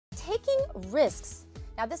risks.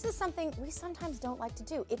 Now, this is something we sometimes don't like to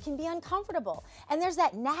do. It can be uncomfortable. And there's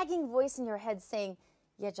that nagging voice in your head saying,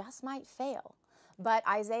 you just might fail. But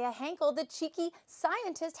Isaiah Hankel, the cheeky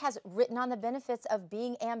scientist, has written on the benefits of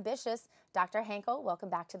being ambitious. Dr. Hankel, welcome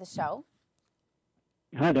back to the show.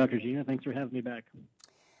 Hi, Dr. Gina. Thanks for having me back.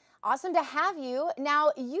 Awesome to have you.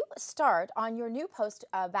 Now, you start on your new post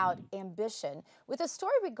about ambition with a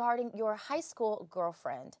story regarding your high school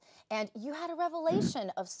girlfriend. And you had a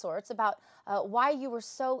revelation of sorts about why you were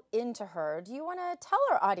so into her. Do you want to tell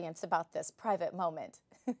our audience about this private moment?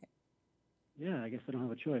 Yeah, I guess I don't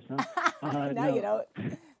have a choice, huh? No, you don't.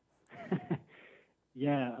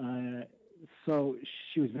 Yeah, so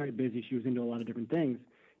she was very busy. She was into a lot of different things.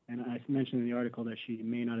 And I mentioned in the article that she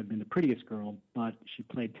may not have been the prettiest girl, but she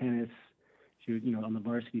played tennis. She was, on the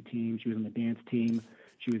varsity team. She was on the dance team.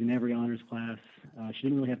 She was in every honors class. She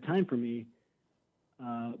didn't really have time for me,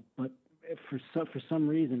 but for some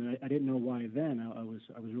reason, I didn't know why then. I was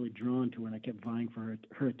really drawn to her, and I kept vying for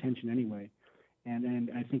her attention anyway.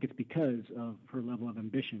 And I think it's because of her level of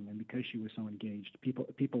ambition and because she was so engaged.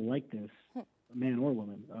 People like this, man or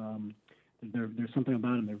woman. There's something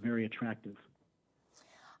about them. They're very attractive.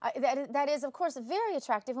 That is, of course, very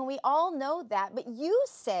attractive, and we all know that. But you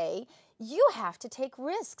say you have to take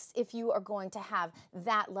risks if you are going to have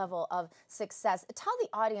that level of success. Tell the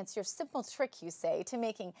audience your simple trick, you say, to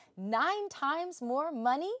making 9 times more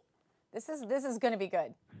money. This is going to be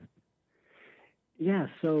good. Yeah,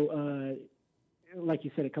 so like you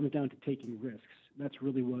said, it comes down to taking risks. That's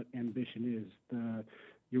really what ambition is,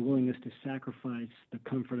 your willingness to sacrifice the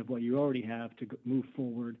comfort of what you already have to move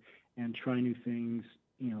forward and try new things,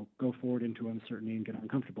 go forward into uncertainty and get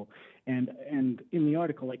uncomfortable. And in the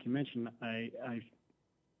article, like you mentioned, I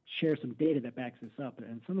share some data that backs this up,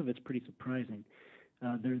 and some of it's pretty surprising.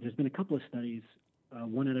 There's been a couple of studies,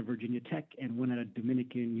 one out of Virginia Tech and one at a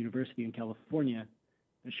Dominican University in California,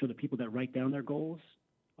 that show that people that write down their goals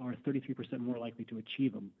are 33% more likely to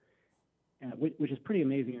achieve them, which is pretty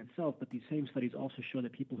amazing in itself. But these same studies also show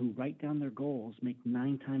that people who write down their goals make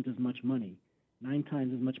 9 times as much money, 9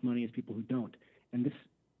 times as much money as people who don't. And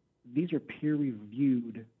these are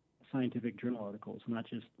peer-reviewed scientific journal articles, not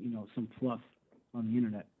just some fluff on the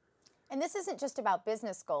internet. And this isn't just about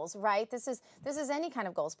business goals, right? This is any kind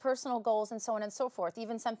of goals, personal goals, and so on and so forth.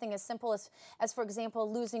 Even something as simple as for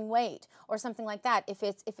example, losing weight or something like that. If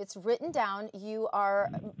it's written down, you are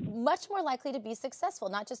much more likely to be successful,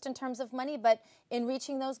 not just in terms of money, but in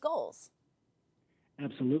reaching those goals.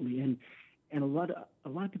 Absolutely, and a lot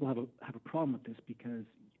of people have a problem with this because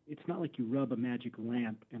it's not like you rub a magic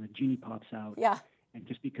lamp and a genie pops out. Yeah. And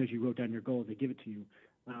just because you wrote down your goals, they give it to you.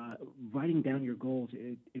 Writing down your goals,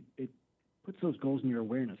 it puts those goals in your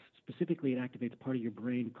awareness. Specifically, it activates part of your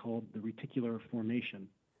brain called the reticular formation.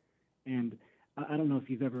 And I don't know if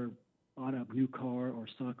you've ever bought a new car or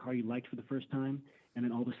saw a car you liked for the first time, and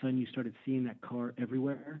then all of a sudden you started seeing that car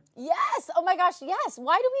everywhere. Yes. Oh my gosh. Yes.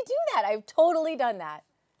 Why do we do that? I've totally done that.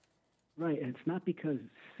 Right, and it's not because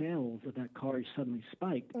sales of that car suddenly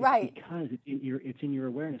spiked. It's right. Because it's in your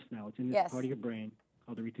awareness now. It's in this part of your brain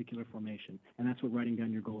called the reticular formation, and that's what writing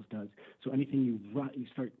down your goals does. So anything you write,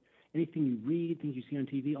 anything you read, things you see on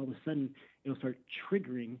TV, all of a sudden it'll start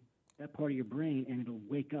triggering that part of your brain, and it'll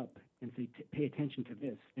wake up and say, pay attention to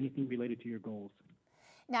this. Anything related to your goals.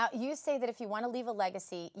 Now, you say that if you want to leave a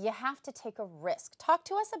legacy, you have to take a risk. Talk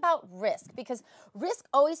to us about risk, because risk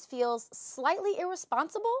always feels slightly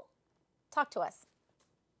irresponsible. Talk to us.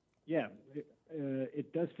 Yeah,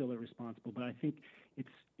 it does feel irresponsible, but I think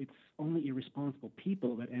it's only irresponsible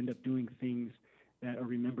people that end up doing things that are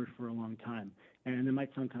remembered for a long time. And it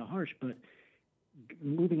might sound kind of harsh, but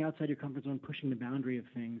moving outside your comfort zone, pushing the boundary of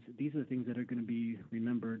things, these are the things that are going to be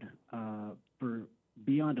remembered for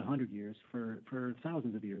beyond 100 years, for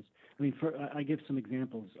thousands of years. I mean, I give some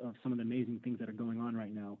examples of some of the amazing things that are going on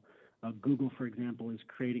right now. Google, for example, is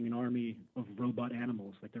creating an army of robot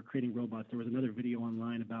animals. Like, they're creating robots. There was another video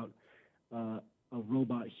online about a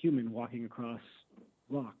robot human walking across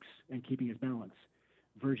rocks and keeping his balance.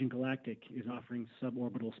 Virgin Galactic is offering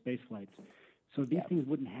suborbital space flights. So these things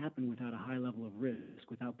wouldn't happen without a high level of risk,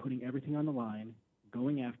 without putting everything on the line,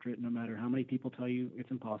 going after it no matter how many people tell you it's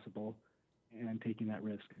impossible, and taking that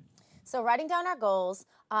risk. So writing down our goals,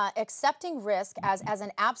 accepting risk as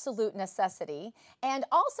an absolute necessity, and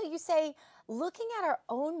also you say looking at our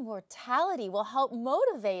own mortality will help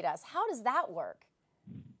motivate us. How does that work?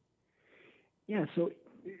 Yeah, so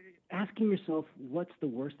asking yourself what's the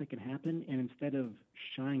worst that can happen, and instead of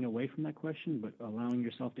shying away from that question, but allowing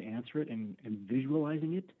yourself to answer it and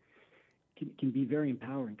visualizing it, can be very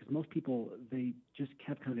empowering, because most people, they just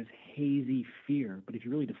have kind of this hazy fear. But if you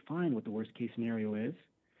really define what the worst case scenario is,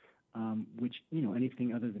 which,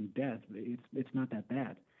 anything other than death, it's not that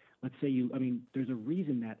bad. Let's say there's a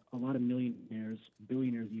reason that a lot of millionaires,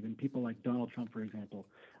 billionaires even, people like Donald Trump, for example,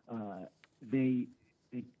 they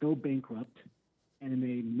go bankrupt and then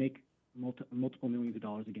they make multiple millions of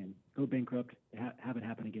dollars again. Go bankrupt, have it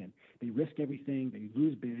happen again. They risk everything, they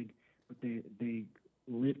lose big, but they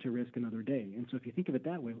live to risk another day. And so if you think of it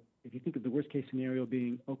that way, if you think of the worst case scenario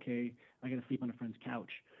being, okay, I got to sleep on a friend's couch,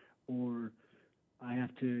 or I have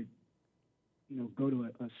to, go to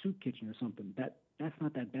a soup kitchen or something, that's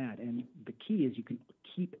not that bad. And the key is you can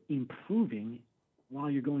keep improving while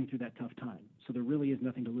you're going through that tough time. So there really is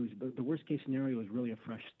nothing to lose. The worst case scenario is really a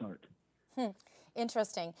fresh start.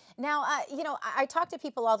 Interesting. Now, I talk to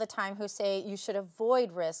people all the time who say you should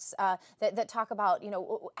avoid risks, that talk about,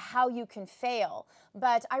 how you can fail.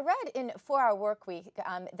 But I read in 4-Hour Workweek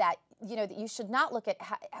that, that you should not look at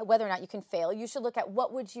whether or not you can fail. You should look at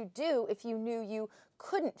what would you do if you knew you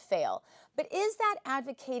couldn't fail. But is that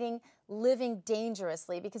advocating living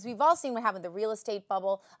dangerously? Because we've all seen what happened, the real estate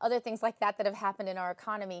bubble, other things like that have happened in our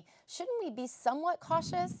economy. Shouldn't we be somewhat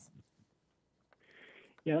cautious?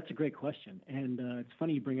 Yeah, that's a great question. And it's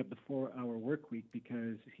funny you bring up the 4-Hour Workweek,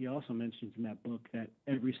 because he also mentions in that book that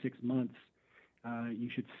every 6 months you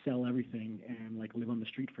should sell everything and live on the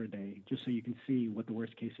street for a day, just so you can see what the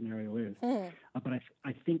worst case scenario is. But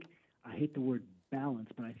I think, I hate the word balance,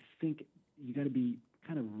 but I think you got to be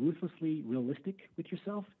kind of ruthlessly realistic with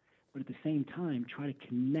yourself, but at the same time try to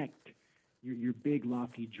connect your big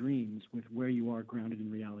lofty dreams with where you are grounded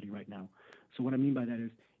in reality right now. So what I mean by that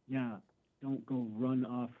is, don't go run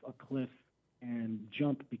off a cliff and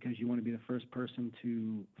jump because you want to be the first person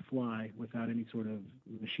to fly without any sort of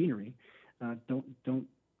machinery. Don't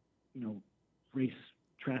race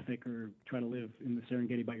traffic or try to live in the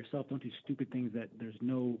Serengeti by yourself. Don't do stupid things that there's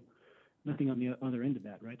nothing on the other end of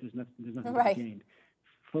that, right? There's nothing to be gained.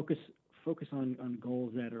 Focus on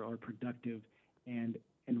goals that are productive and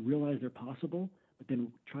realize they're possible, but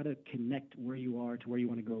then try to connect where you are to where you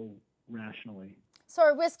want to go rationally. So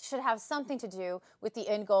our risk should have something to do with the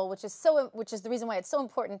end goal, which is the reason why it's so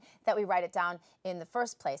important that we write it down in the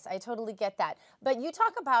first place. I totally get that. But you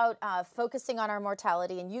talk about focusing on our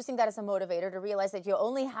mortality and using that as a motivator to realize that you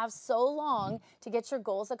only have so long to get your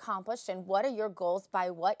goals accomplished, and what are your goals by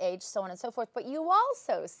what age, so on and so forth. But you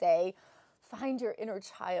also say, find your inner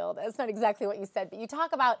child. That's not exactly what you said, but you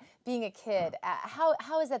talk about being a kid.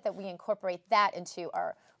 How is it that we incorporate that into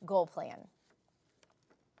our goal plan?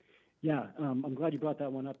 Yeah, I'm glad you brought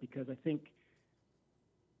that one up, because I think,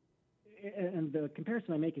 and the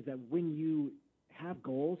comparison I make is that when you have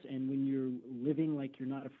goals and when you're living like you're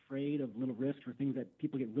not afraid of little risks or things that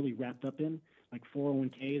people get really wrapped up in, like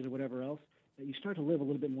 401ks or whatever else, that you start to live a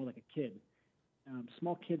little bit more like a kid.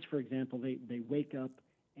 Small kids, for example, they wake up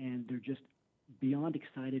and they're just beyond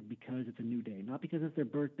excited because it's a new day, not because it's their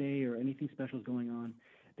birthday or anything special is going on.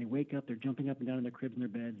 They wake up, they're jumping up and down in their cribs and their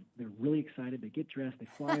beds. They're really excited. They get dressed, they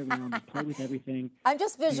fly around, they play with everying. I'm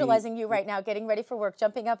just visualizing you right now getting ready for work,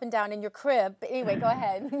 jumping up and down in your crib. But anyway, go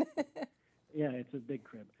ahead. Yeah, it's a big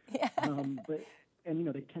crib. Yeah.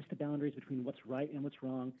 They test the boundaries between what's right and what's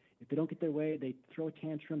wrong. If they don't get their way, they throw a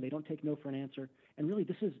tantrum. They don't take no for an answer. And really,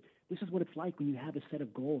 this is what it's like when you have a set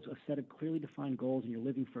of goals, a set of clearly defined goals, and you're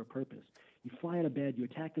living for a purpose. You fly out of bed, you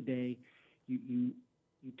attack the day, you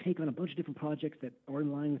take on a bunch of different projects that are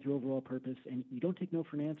in line with your overall purpose, and you don't take no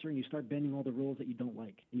for an answer, and you start bending all the rules that you don't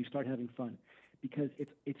like, and you start having fun, because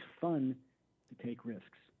it's fun to take risks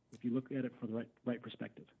if you look at it from the right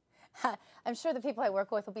perspective. I'm sure the people I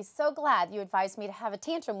work with will be so glad you advised me to have a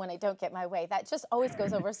tantrum when I don't get my way. That just always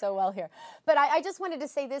goes over so well here. But I just wanted to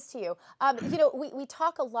say this to you. We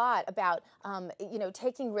talk a lot about,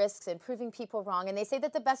 taking risks and proving people wrong. And they say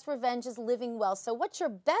that the best revenge is living well. So what's your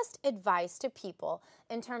best advice to people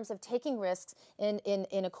in terms of taking risks in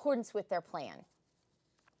accordance with their plan?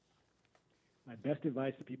 My best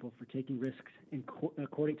advice to people for taking risks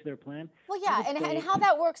according to their plan? Well, yeah, and how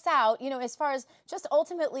that works out, as far as just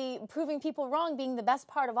ultimately proving people wrong being the best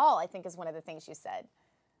part of all, I think is one of the things you said.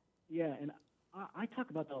 Yeah, and I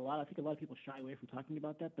talk about that a lot. I think a lot of people shy away from talking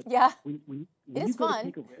about that. But yeah, when it you is go fun. to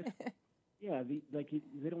take a risk, yeah,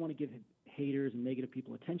 they don't want to give haters and negative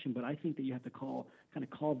people attention, but I think that you have to call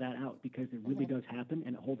that out, because it really does happen,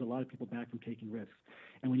 and it holds a lot of people back from taking risks.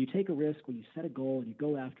 And when you take a risk, when you set a goal and you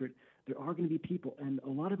go after it, there are going to be people, and a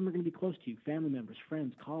lot of them are going to be close to you, family members,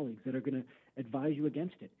 friends, colleagues, that are going to advise you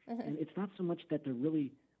against it. And it's not so much that they're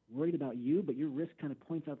really worried about you, but your risk kind of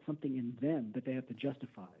points out something in them that they have to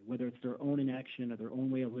justify, whether it's their own inaction or their own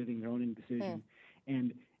way of living, their own indecision.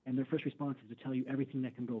 And their first response is to tell you everything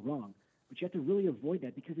that can go wrong. But you have to really avoid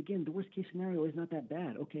that, because, again, the worst case scenario is not that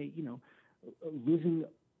bad. Okay, losing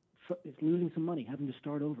it's losing some money, having to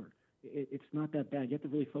start over. It's not that bad. You have to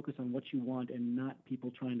really focus on what you want and not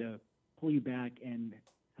people trying to pull you back and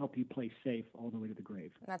help you play safe all the way to the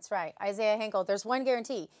grave. That's right. Isaiah Hankel, there's one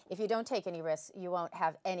guarantee. If you don't take any risks, you won't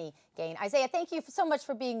have any gain. Isaiah, thank you so much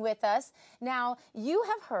for being with us. Now, you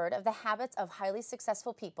have heard of the habits of highly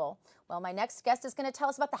successful people. Well, my next guest is going to tell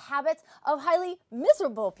us about the habits of highly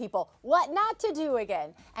miserable people, what not to do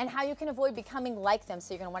again, and how you can avoid becoming like them.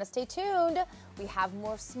 So you're going to want to stay tuned. We have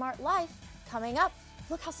more Smart Life coming up.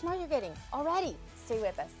 Look how smart you're getting already. Stay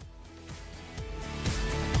with us.